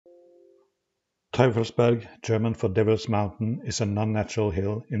Teufelsberg, German for Devil's Mountain, is a non-natural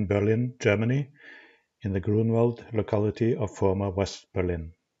hill in Berlin, Germany, in the Grunewald locality of former West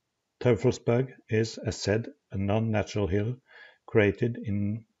Berlin. Teufelsberg is, as said, a non-natural hill created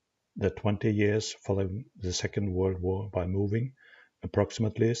in the 20 years following the Second World War by moving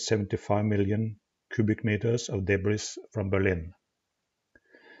approximately 75 million cubic meters of debris from Berlin.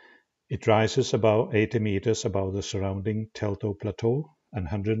 It rises about 80 meters above the surrounding Teltow Plateau and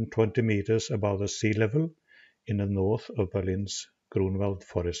 120 meters above the sea level in the north of Berlin's Grunewald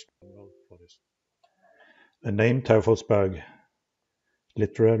forest. The name Teufelsberg,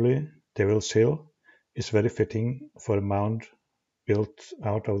 literally Devil's Hill, is very fitting for a mound built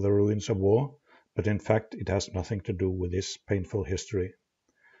out of the ruins of war, but in fact it has nothing to do with this painful history.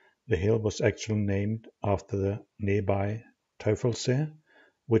 The hill was actually named after the nearby Teufelssee,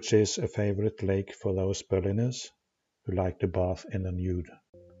 which is a favorite lake for those Berliners who like to bath in the nude.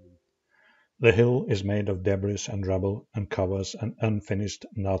 The hill is made of debris and rubble and covers an unfinished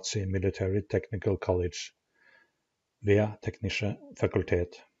Nazi military technical college, Wehrtechnische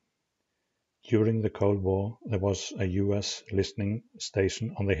Fakultät. During the Cold War, there was a US listening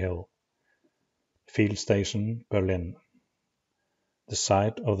station on the hill, Field Station Berlin. The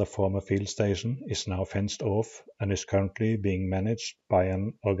site of the former field station is now fenced off and is currently being managed by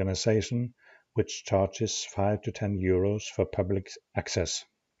an organization which charges 5 to 10 euros for public access.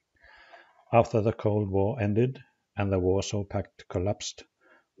 After the Cold War ended and the Warsaw Pact collapsed,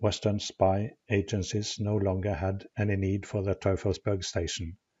 Western spy agencies no longer had any need for the Teufelsberg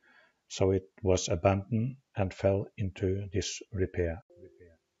station, so it was abandoned and fell into disrepair.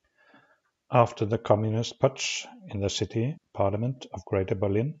 After the Communist putsch in the city parliament of Greater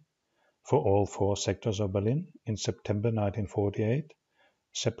Berlin, for all four sectors of Berlin, in September 1948,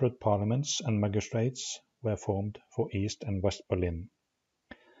 separate parliaments and magistrates were formed for East and West Berlin.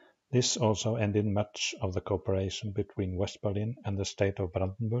 This also ended much of the cooperation between West Berlin and the state of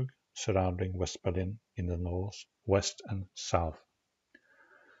Brandenburg, surrounding West Berlin in the north, west, and south.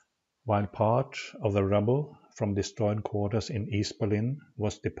 While part of the rubble from destroyed quarters in East Berlin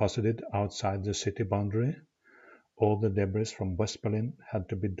was deposited outside the city boundary, all the debris from West Berlin had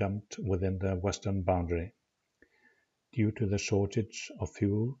to be dumped within the western boundary. Due to the shortage of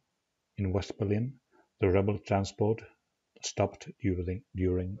fuel in West Berlin, the rubble transport stopped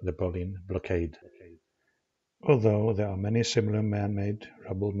during the Berlin blockade. Although there are many similar man-made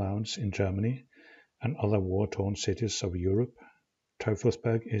rubble mounds in Germany and other war-torn cities of Europe,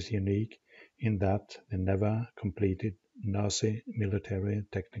 Teufelsberg is unique in that the never completed Nazi military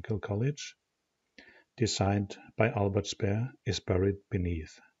technical college, designed by Albert Speer, is buried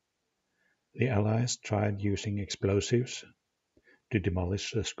beneath. The Allies tried using explosives to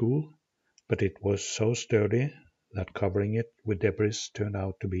demolish the school, but it was so sturdy that covering it with debris turned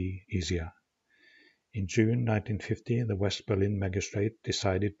out to be easier. In June 1950, the West Berlin magistrate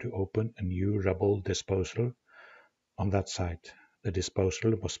decided to open a new rubble disposal on that site. The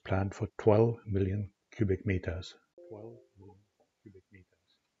disposal was planned for 12 million cubic meters.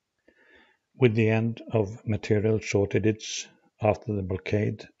 With the end of material shortages after the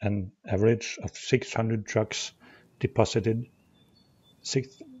blockade, an average of 600 trucks deposited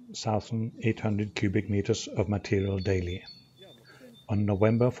 6,800 cubic meters of material daily. On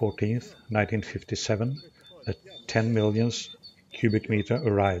November 14, 1957, the 10 millionth cubic meter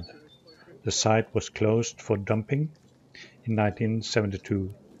arrived. The site was closed for dumping in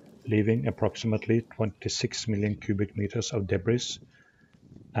 1972, leaving approximately 26 million cubic meters of debris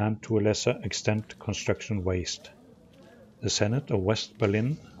and, to a lesser extent, construction waste. The Senate of West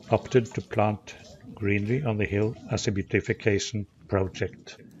Berlin opted to plant greenery on the hill as a beautification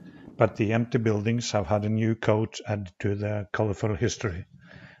project. But the empty buildings have had a new coat added to their colorful history.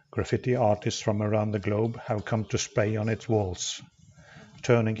 Graffiti artists from around the globe have come to spray on its walls,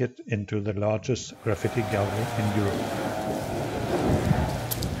 turning it into the largest graffiti gallery in Europe.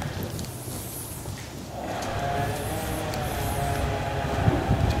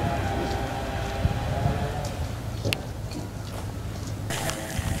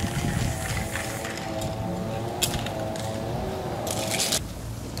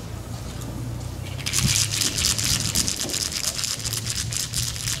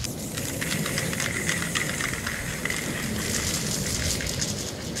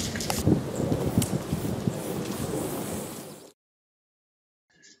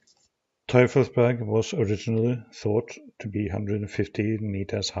 Teufelsberg was originally thought to be 115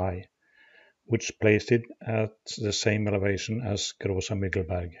 meters high, which placed it at the same elevation as Großer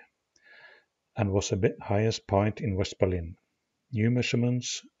Mittelberg, and was the highest point in West Berlin. New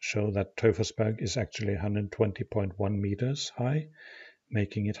measurements show that Teufelsberg is actually 120.1 meters high,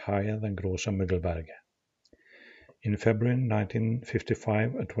 making it higher than Großer Müggelberg. In February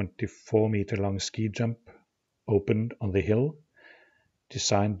 1955, a 24-meter-long ski jump opened on the hill,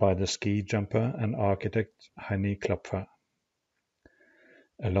 designed by the ski jumper and architect Heini Klopfer.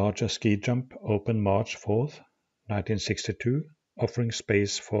 A larger ski jump opened March 4, 1962, offering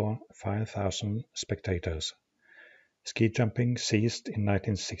space for 5,000 spectators. Ski jumping ceased in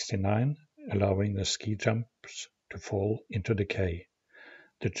 1969, allowing the ski jumps to fall into decay.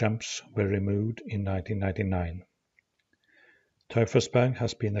 The jumps were removed in 1999. Teufelsberg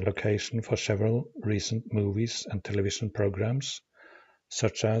has been a location for several recent movies and television programs,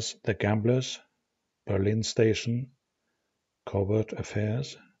 such as The Gamblers, Berlin Station, Covert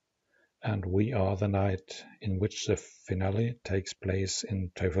Affairs, and We Are the Night, in which the finale takes place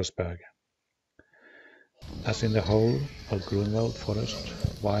in Teufelsberg. As in the whole of Grunewald forest,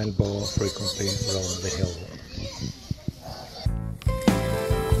 wild boar frequently roam the hill.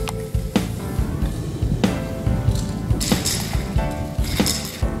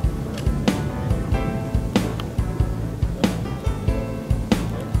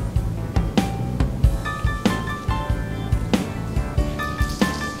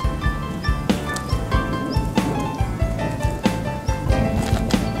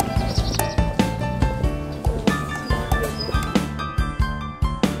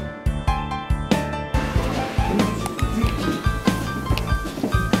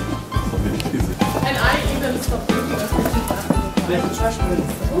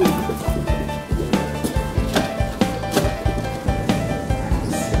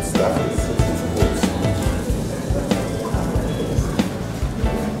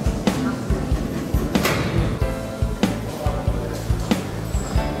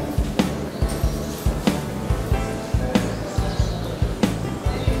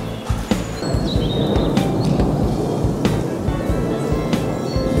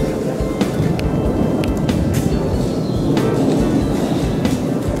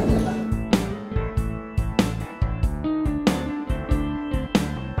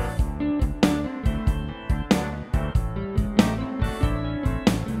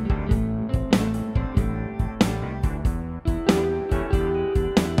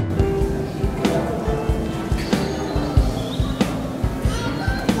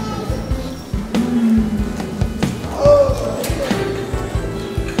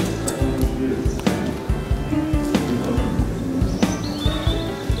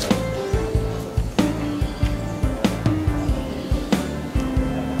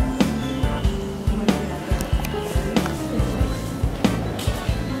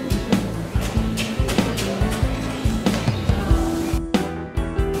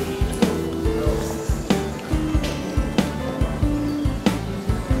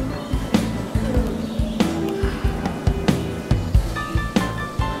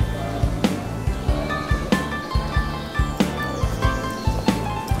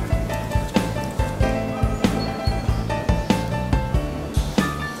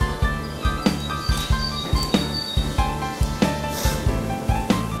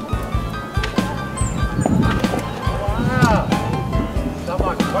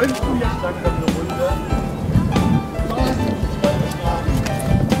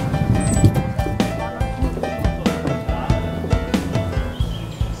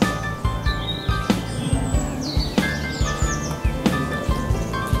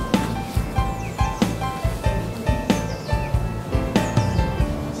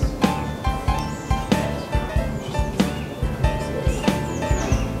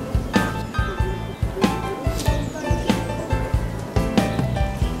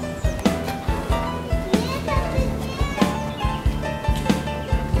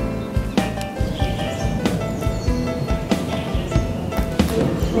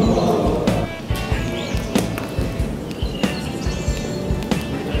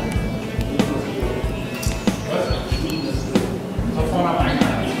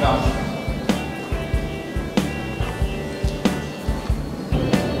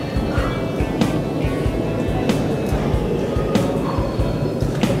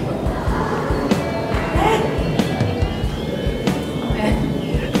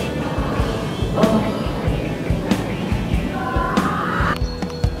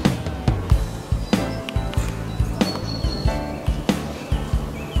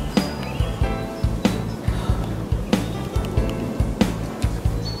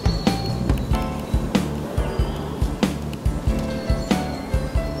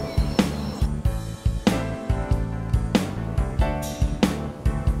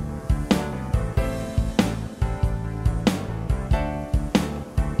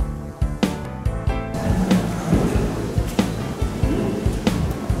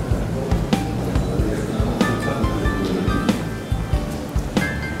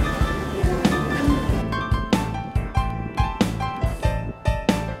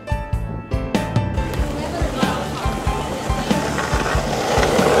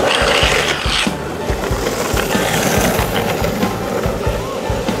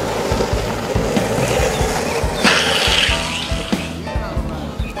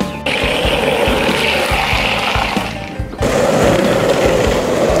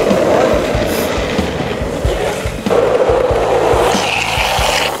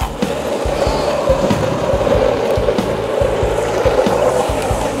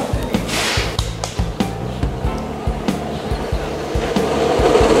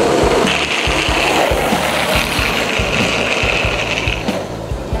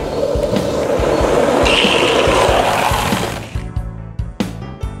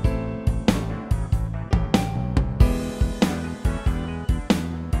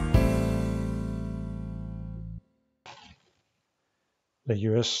 The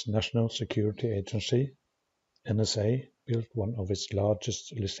US National Security Agency, NSA, built one of its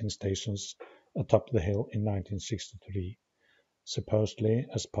largest listening stations atop the hill in 1963, supposedly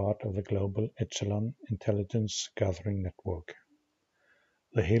as part of the global Echelon intelligence gathering network.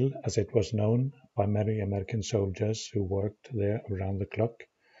 The hill, as it was known by many American soldiers who worked there around the clock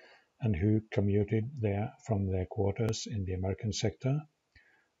and who commuted there from their quarters in the American sector,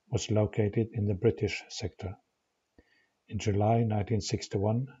 was located in the British sector. In July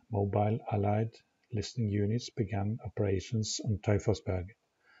 1961, mobile Allied listening units began operations on Teufelsberg,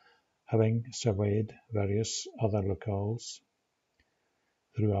 having surveyed various other locales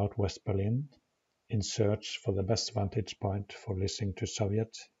throughout West Berlin in search for the best vantage point for listening to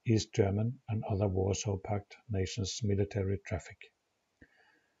Soviet, East German, and other Warsaw Pact nations' military traffic.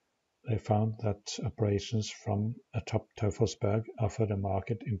 They found that operations from atop Teufelsberg offered a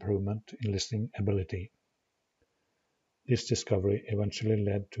marked improvement in listening ability. This discovery eventually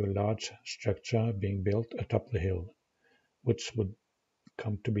led to a large structure being built atop the hill, which would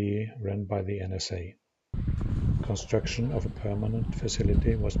come to be run by the NSA. Construction of a permanent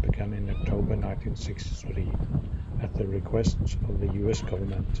facility was begun in October 1963. At the request of the US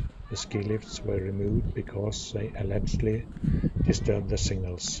government, the ski lifts were removed because they allegedly disturbed the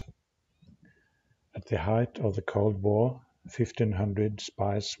signals. At the height of the Cold War, 1,500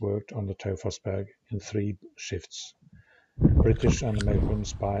 spies worked on the Teufelsberg in 3 shifts. British and American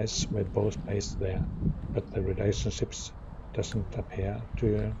spies were both based there, but the relationships doesn't appear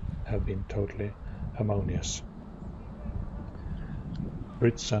to have been totally harmonious.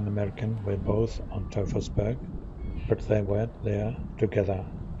 Brits and Americans were both on Teufelsberg, but they were there together,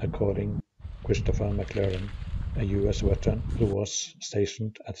 according to Christopher McLaren, a US veteran who was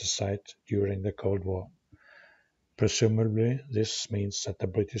stationed at the site during the Cold War. Presumably, this means that the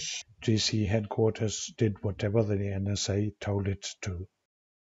British GC headquarters did whatever the NSA told it to.